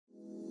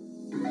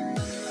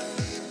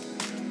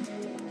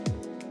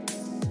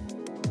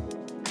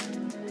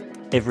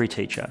Every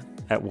teacher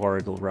at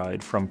Warrigal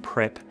Road, from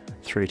prep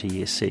through to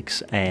year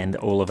 6, and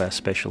all of our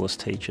specialist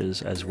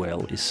teachers as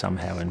well, is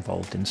somehow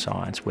involved in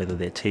science, whether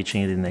they're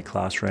teaching it in their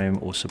classroom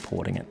or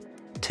supporting it.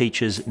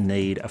 Teachers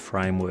need a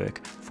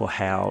framework for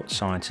how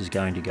science is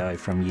going to go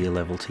from year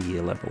level to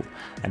year level,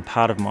 and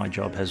part of my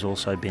job has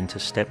also been to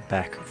step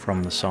back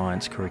from the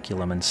science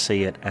curriculum and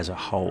see it as a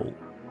whole.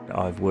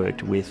 I've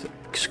worked with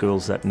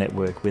schools that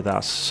network with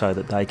us so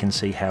that they can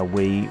see how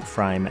we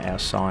frame our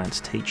science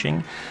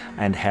teaching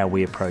and how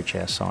we approach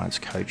our science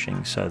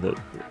coaching, so that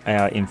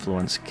our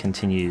influence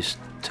continues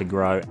to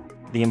grow.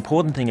 The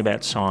important thing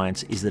about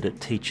science is that it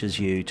teaches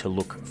you to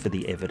look for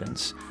the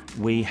evidence.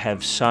 We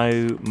have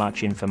so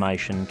much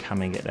information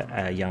coming at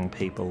our young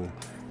people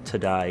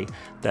today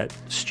that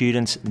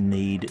students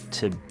need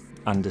to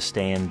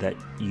understand that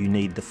you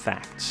need the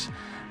facts.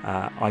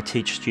 I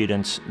teach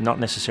students not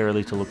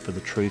necessarily to look for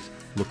the truth,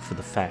 look for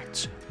the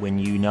facts. When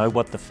you know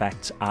what the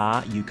facts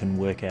are, you can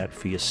work out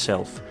for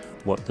yourself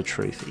what the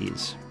truth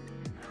is.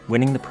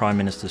 Winning the Prime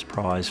Minister's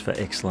Prize for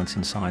Excellence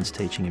in Science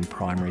Teaching in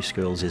primary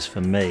schools is,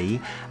 for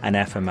me, an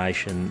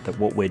affirmation that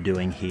what we're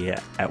doing here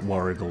at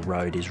Warrigal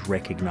Road is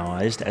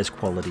recognised as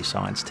quality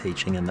science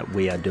teaching, and that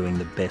we are doing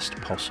the best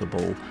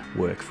possible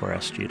work for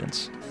our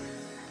students.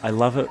 I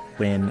love it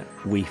when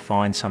we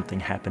find something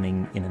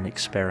happening in an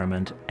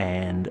experiment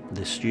and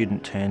the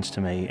student turns to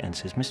me and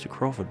says, "Mr.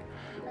 Crawford,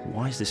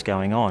 why is this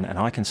going on?" And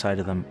I can say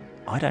to them,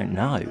 "I don't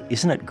know.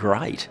 Isn't it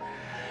great?"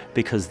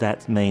 Because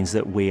that means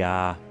that we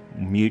are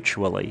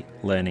mutually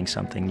learning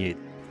something new.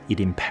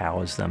 It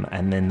empowers them,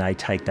 and then they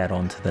take that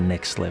on to the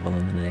next level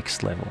and the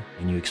next level.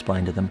 And you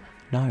explain to them,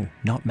 no,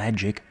 not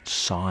magic,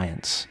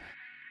 science.